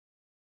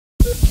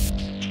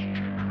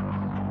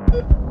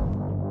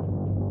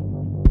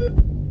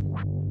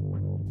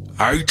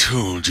I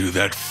told you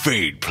that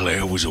Fade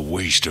player was a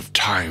waste of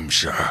time,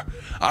 sir.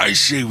 I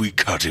say we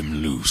cut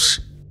him loose.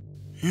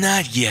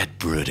 Not yet,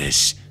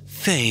 Brutus.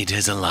 Fade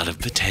has a lot of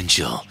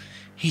potential.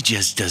 He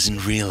just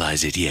doesn't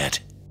realize it yet.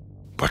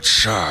 But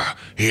sir,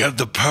 he had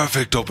the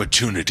perfect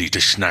opportunity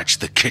to snatch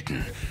the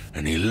kitten,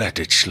 and he let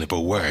it slip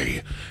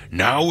away.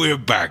 Now we're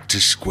back to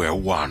square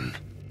one.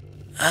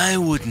 I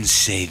wouldn't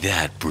say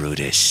that,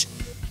 Brutus.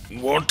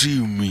 What do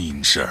you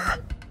mean,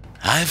 sir?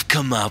 I've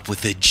come up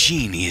with a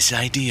genius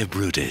idea,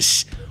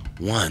 Brutus.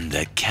 One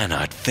that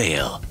cannot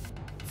fail.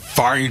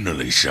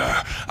 Finally,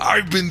 sir.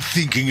 I've been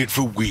thinking it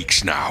for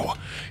weeks now.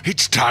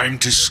 It's time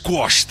to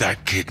squash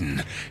that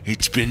kitten.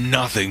 It's been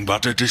nothing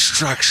but a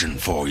distraction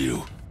for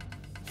you.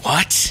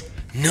 What?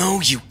 No,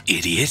 you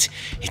idiot.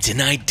 It's an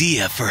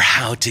idea for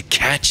how to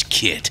catch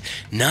Kit,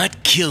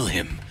 not kill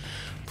him.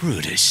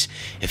 Brutus,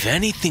 if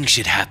anything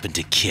should happen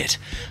to Kit,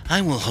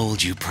 I will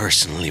hold you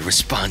personally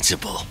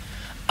responsible.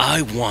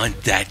 I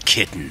want that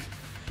kitten.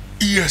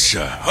 Yes,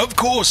 sir. Of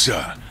course,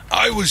 sir.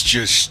 I was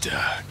just,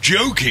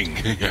 joking.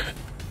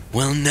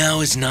 Well, now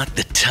is not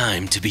the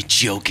time to be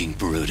joking,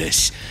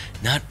 Brutus.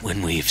 Not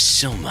when we have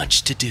so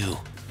much to do.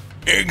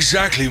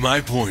 Exactly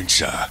my point,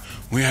 sir.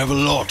 We have a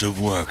lot of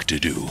work to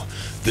do.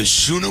 The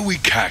sooner we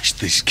catch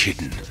this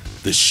kitten,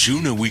 the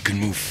sooner we can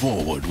move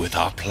forward with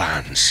our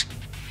plans.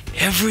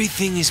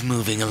 Everything is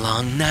moving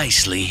along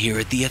nicely here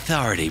at the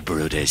Authority,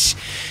 Brutus.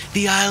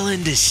 The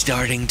island is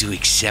starting to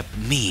accept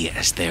me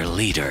as their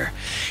leader.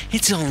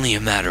 It's only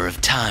a matter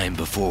of time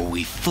before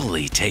we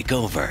fully take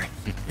over.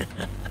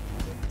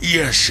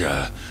 Yes,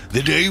 sir.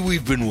 The day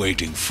we've been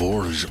waiting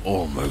for is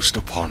almost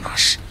upon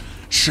us.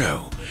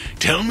 So,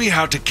 tell me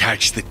how to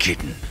catch the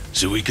kitten,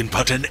 so we can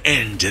put an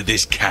end to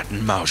this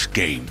cat-and-mouse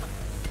game.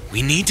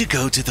 We need to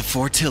go to the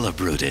Fortilla,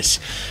 Brutus.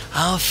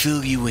 I'll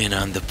fill you in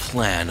on the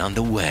plan on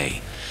the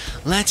way.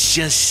 Let's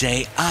just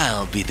say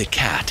I'll be the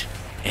cat,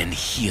 and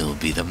he'll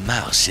be the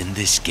mouse in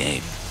this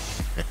game.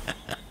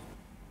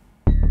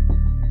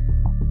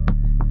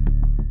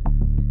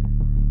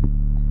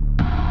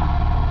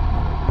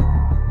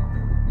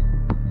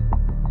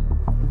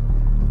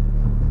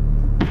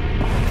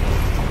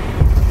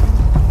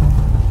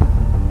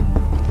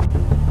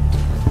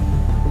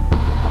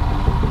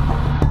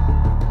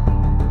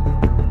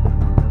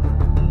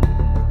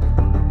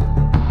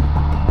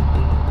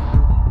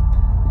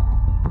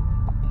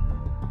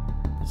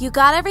 You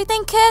got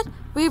everything, kid?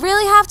 We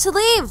really have to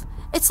leave.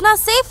 It's not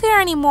safe here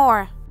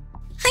anymore.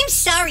 I'm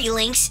sorry,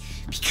 Lynx.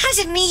 Because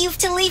of me, you have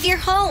to leave your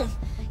home.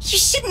 You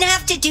shouldn't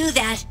have to do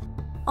that.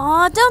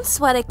 Aw, don't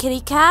sweat it, kitty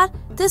cat.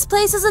 This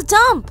place is a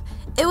dump.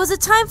 It was a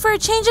time for a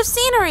change of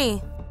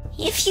scenery.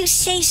 If you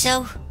say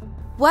so.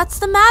 What's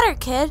the matter,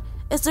 kid?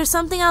 Is there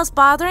something else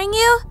bothering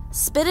you?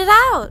 Spit it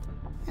out.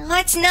 Oh,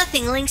 it's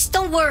nothing, Lynx.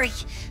 Don't worry.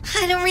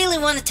 I don't really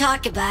want to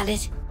talk about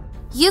it.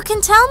 You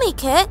can tell me,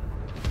 Kit.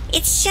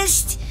 It's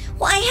just...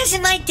 why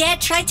hasn't my dad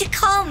tried to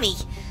call me?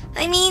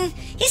 I mean,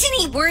 isn't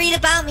he worried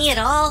about me at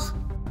all?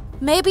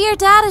 Maybe your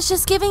dad is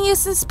just giving you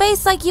some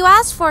space like you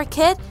asked for,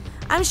 Kit.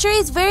 I'm sure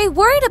he's very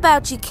worried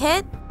about you,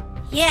 Kit.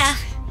 Yeah,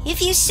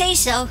 if you say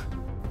so.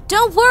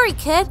 Don't worry,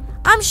 Kit.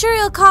 I'm sure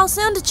he'll call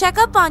soon to check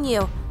up on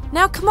you.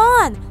 Now come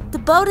on. The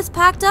boat is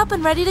packed up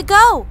and ready to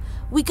go.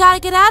 We gotta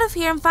get out of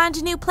here and find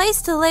a new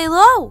place to lay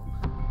low.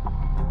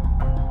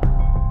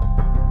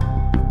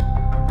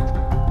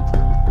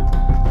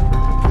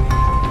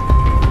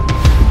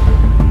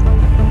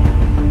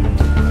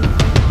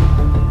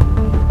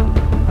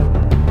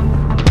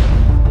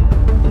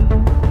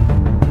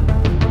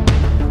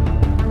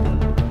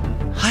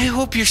 I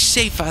hope you're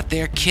safe out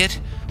there, Kit,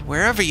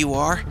 wherever you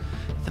are.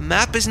 The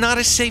map is not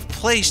a safe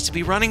place to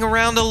be running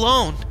around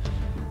alone.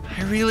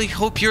 I really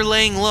hope you're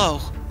laying low.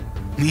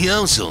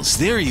 Meowscles,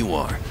 there you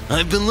are.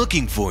 I've been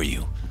looking for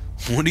you.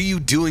 What are you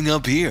doing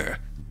up here?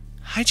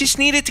 I just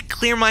needed to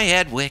clear my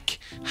head, Wick.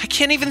 I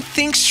can't even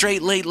think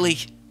straight lately.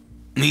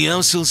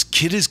 Meowscles,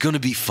 Kit is gonna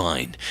be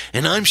fine,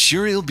 and I'm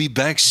sure he'll be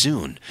back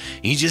soon.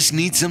 He just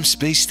needs some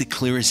space to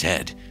clear his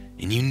head,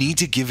 and you need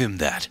to give him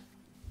that.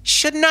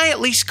 Shouldn't I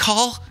at least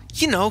call,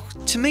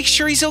 to make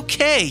sure he's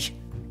okay?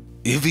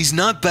 If he's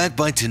not back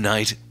by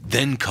tonight,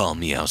 then call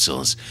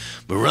Meowscles.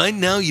 But right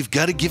now, you've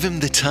got to give him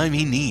the time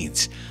he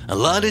needs. A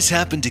lot has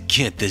happened to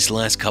Kit this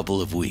last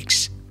couple of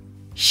weeks.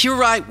 You're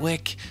right,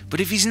 Wick,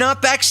 but if he's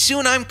not back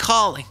soon, I'm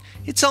calling.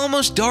 It's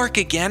almost dark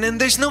again, and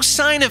there's no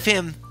sign of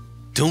him.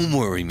 Don't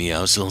worry,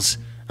 Meowscles.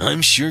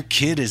 I'm sure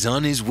Kit is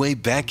on his way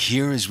back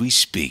here as we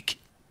speak.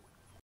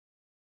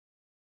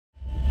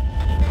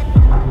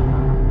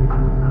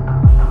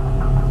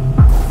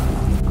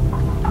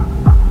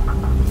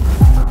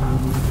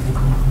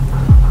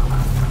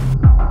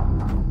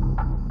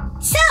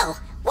 So,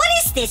 what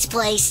is this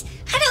place?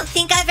 I don't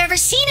think I've ever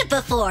seen it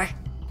before.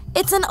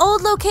 It's an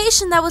old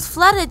location that was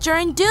flooded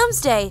during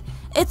Doomsday.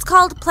 It's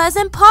called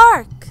Pleasant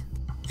Park.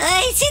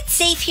 Is it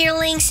safe here,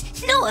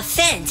 Lynx? No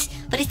offense,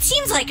 but it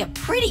seems like a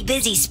pretty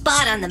busy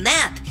spot on the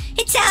map.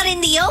 It's out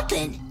in the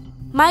open.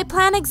 My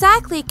plan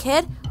exactly,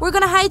 kid. We're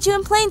gonna hide you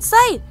in plain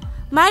sight.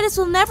 Midas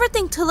will never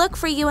think to look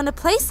for you in a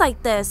place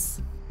like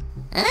this.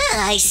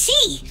 Ah, I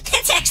see.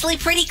 That's actually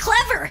pretty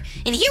clever.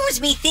 And here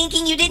was me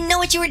thinking you didn't know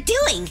what you were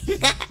doing.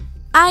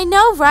 I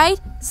know, right?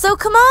 So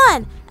come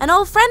on. An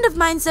old friend of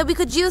mine said we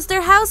could use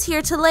their house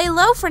here to lay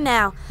low for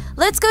now.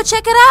 Let's go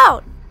check it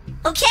out.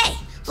 Okay,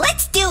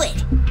 let's do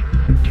it.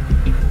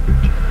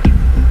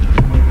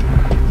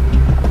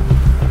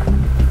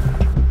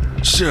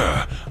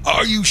 Sir,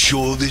 are you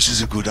sure this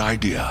is a good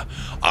idea?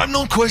 I'm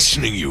not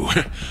questioning you.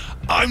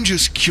 I'm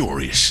just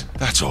curious,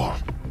 that's all.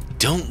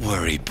 Don't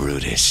worry,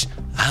 Brutus.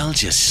 I'll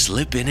just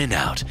slip in and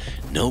out.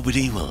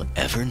 Nobody will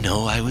ever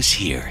know I was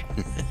here.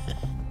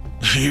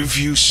 If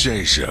you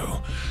say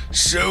so.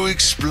 So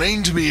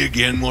explain to me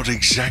again what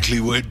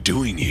exactly we're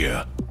doing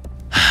here.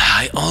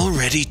 I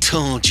already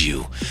told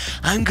you.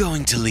 I'm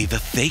going to leave a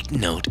fake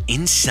note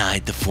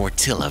inside the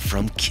Fortilla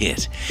from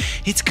Kit.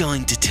 It's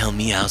going to tell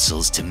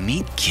Meowscles to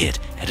meet Kit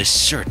at a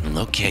certain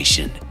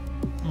location.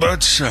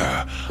 But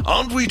sir,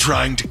 aren't we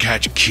trying to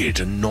catch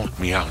Kit and not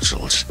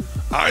Meowscles?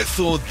 I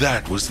thought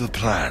that was the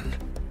plan.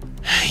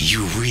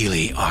 You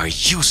really are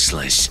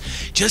useless.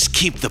 Just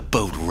keep the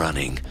boat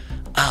running.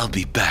 I'll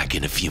be back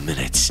in a few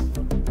minutes.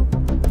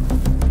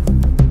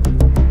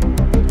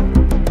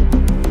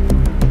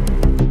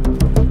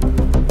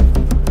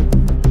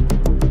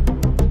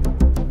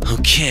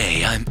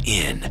 Okay, I'm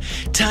in.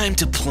 Time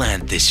to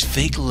plant this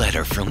fake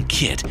letter from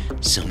Kit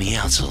so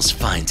Meowscles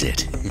finds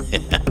it.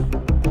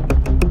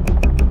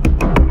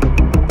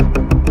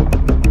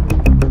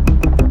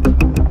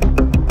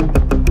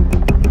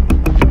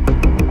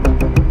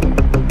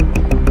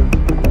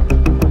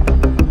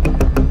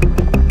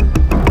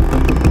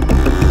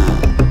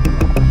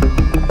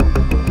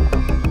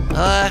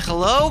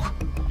 Hello?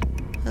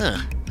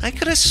 I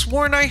could have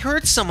sworn I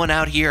heard someone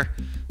out here.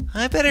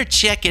 I better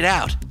check it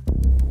out.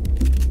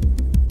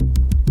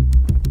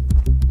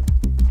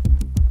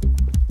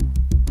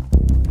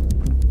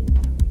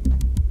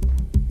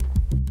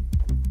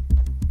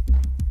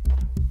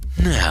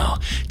 Now,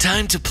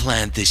 time to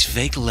plant this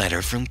fake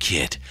letter from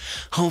Kit.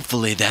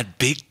 Hopefully that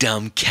big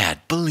dumb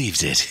cat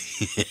believes it.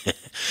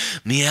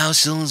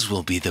 Meowscles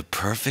will be the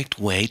perfect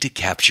way to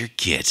capture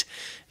Kit.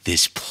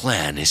 This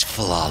plan is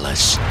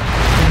flawless.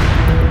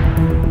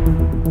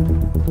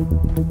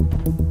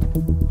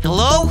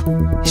 Hello?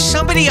 Is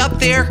somebody up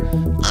there?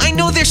 I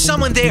know there's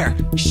someone there.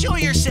 Show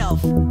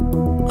yourself.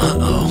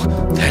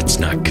 Uh-oh, that's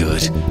not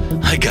good.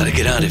 I gotta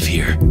get out of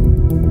here.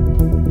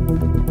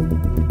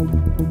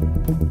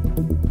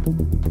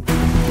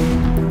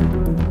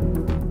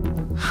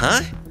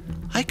 Huh?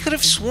 I could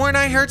have sworn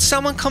I heard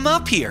someone come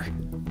up here.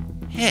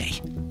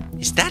 Hey,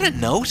 is that a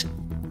note?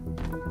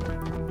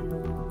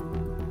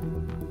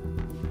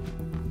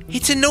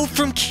 It's a note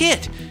from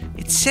Kit.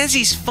 It says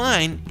he's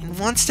fine and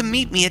wants to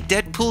meet me at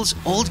Deadpool's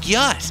old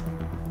yacht.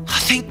 Oh,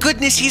 thank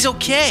goodness he's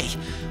okay.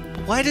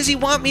 But why does he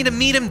want me to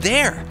meet him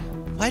there?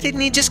 Why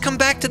didn't he just come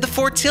back to the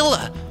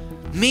Fortilla?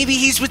 Maybe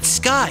he's with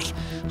Sky.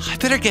 I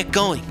better get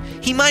going.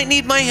 He might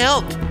need my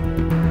help.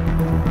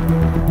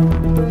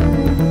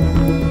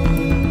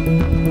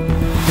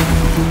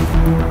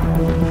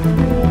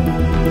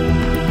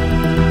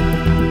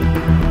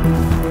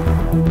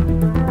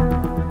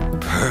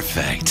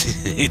 Perfect.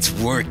 It's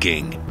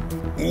working.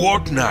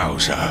 What now,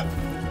 sir?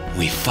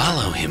 We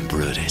follow him,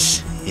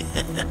 Brutus.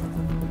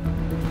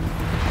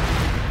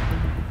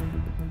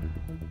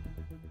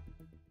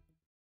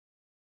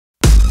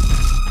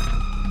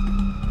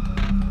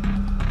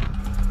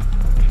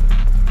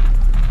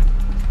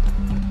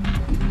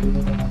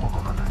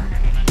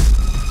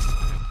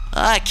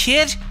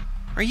 Kid?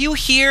 Are you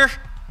here?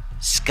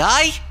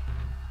 Sky?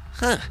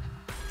 Huh,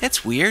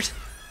 that's weird.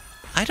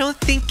 I don't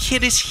think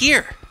Kid is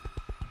here.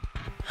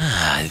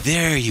 Ah,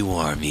 there you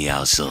are,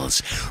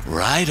 Meowscles.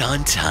 Right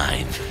on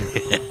time.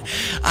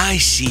 I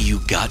see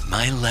you got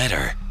my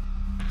letter.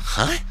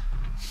 Huh?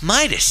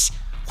 Midas,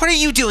 what are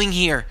you doing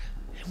here?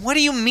 What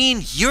do you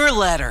mean, your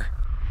letter?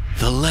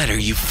 The letter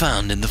you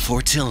found in the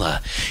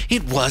Fortilla.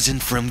 It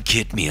wasn't from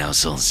Kit,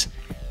 Meowscles.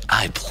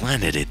 I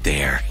planted it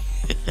there.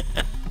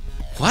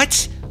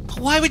 What? But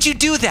why would you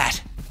do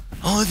that?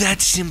 Oh,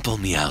 that's simple,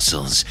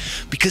 Meowscles.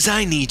 Because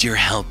I need your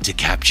help to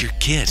capture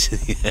Kit.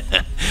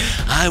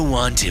 I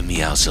want him,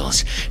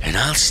 Meowscles, and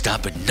I'll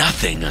stop at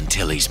nothing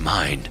until he's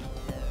mine.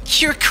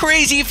 You're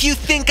crazy if you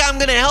think I'm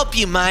gonna help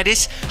you,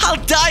 Midas.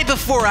 I'll die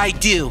before I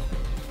do.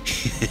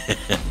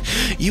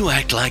 You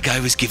act like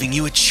I was giving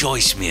you a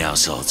choice,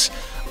 Meowscles.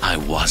 I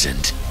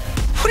wasn't.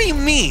 What do you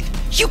mean?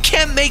 You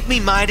can't make me,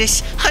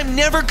 Midas. I'm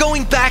never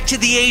going back to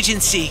the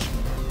agency.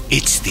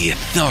 It's the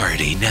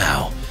authority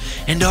now.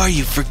 And are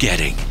you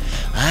forgetting?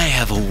 I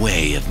have a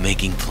way of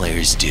making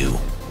players do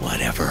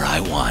whatever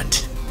I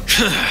want.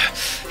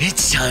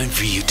 It's time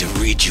for you to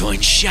rejoin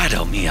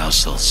Shadow,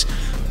 Meowscles.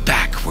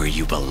 Back where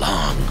you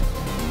belong.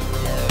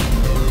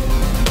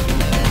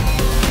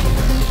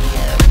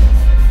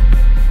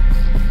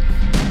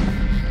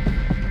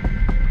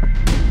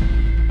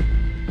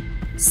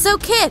 So,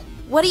 Kit,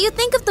 what do you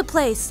think of the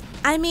place?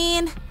 I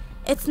mean,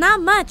 it's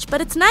not much,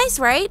 but it's nice,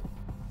 right?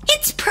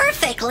 It's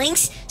perfect,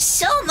 Lynx.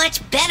 So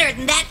much better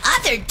than that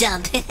other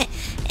dump.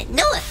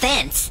 No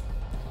offense.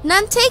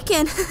 None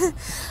taken.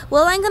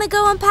 Well, I'm gonna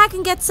go unpack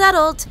and get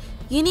settled.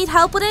 You need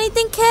help with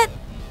anything, Kit?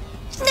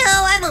 No,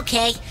 I'm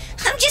okay.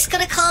 I'm just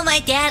gonna call my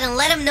dad and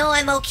let him know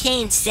I'm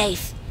okay and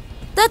safe.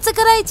 That's a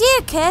good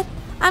idea, Kit.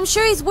 I'm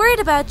sure he's worried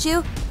about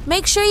you.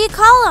 Make sure you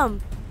call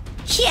him.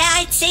 Yeah,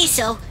 I'd say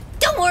so.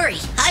 Don't worry,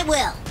 I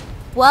will.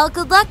 Well,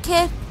 good luck,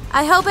 Kit.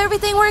 I hope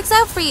everything works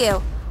out for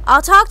you.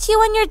 I'll talk to you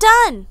when you're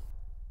done.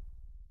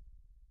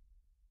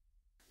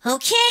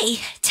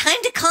 Okay,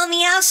 time to call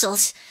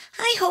Meowscles.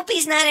 I hope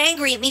he's not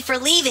angry at me for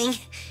leaving.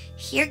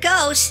 Here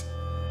goes.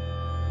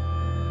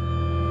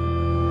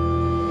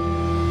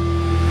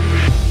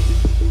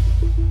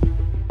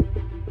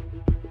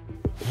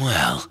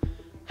 Well,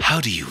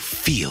 how do you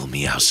feel,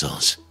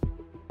 Meowscles?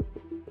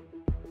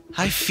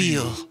 I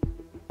feel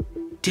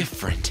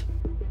different.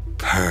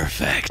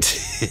 Perfect.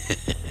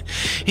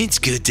 It's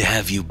good to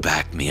have you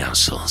back,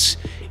 Meowscles.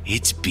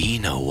 It's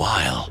been a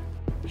while.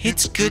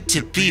 It's good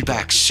to be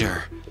back,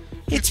 sir.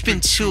 It's been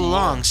too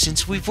long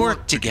since we've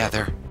worked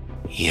together.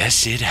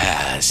 Yes, it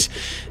has.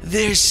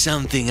 There's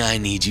something I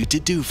need you to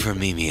do for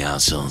me,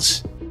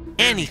 Meowscles.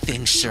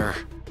 Anything, sir.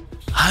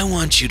 I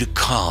want you to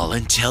call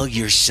and tell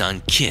your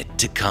son Kit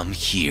to come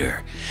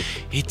here.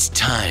 It's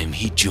time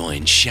he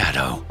joined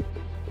Shadow.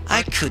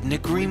 I couldn't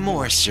agree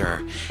more,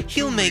 sir.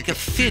 He'll make a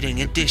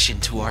fitting addition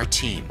to our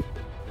team.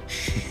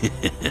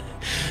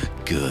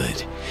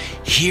 Good.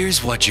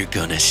 Here's what you're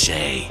gonna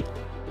say.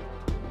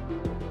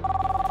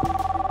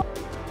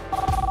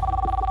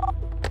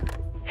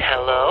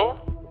 Hello?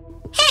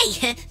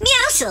 Hey,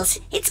 Meowscles,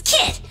 it's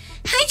Kit.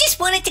 I just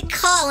wanted to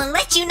call and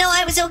let you know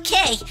I was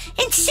okay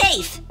and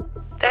safe.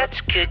 That's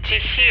good to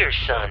hear,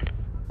 son.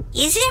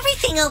 Is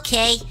everything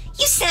okay?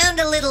 You sound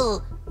a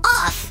little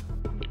off.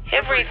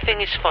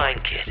 Everything is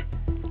fine, kid.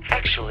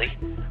 Actually,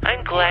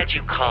 I'm glad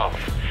you called.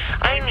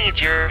 I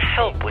need your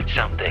help with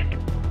something.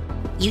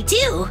 You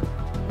do?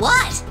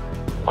 What?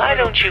 Why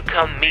don't you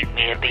come meet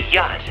me at the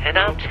yacht and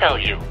I'll tell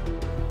you.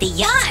 The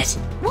yacht?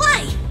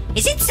 Why?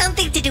 Is it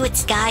something to do with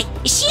Sky?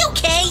 Is she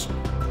okay?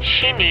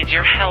 She needs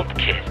your help,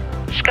 kid.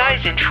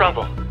 Sky's in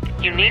trouble.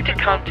 You need to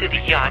come to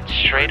the yacht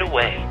straight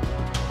away.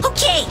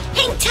 Okay,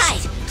 hang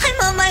tight. I'm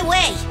on my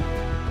way.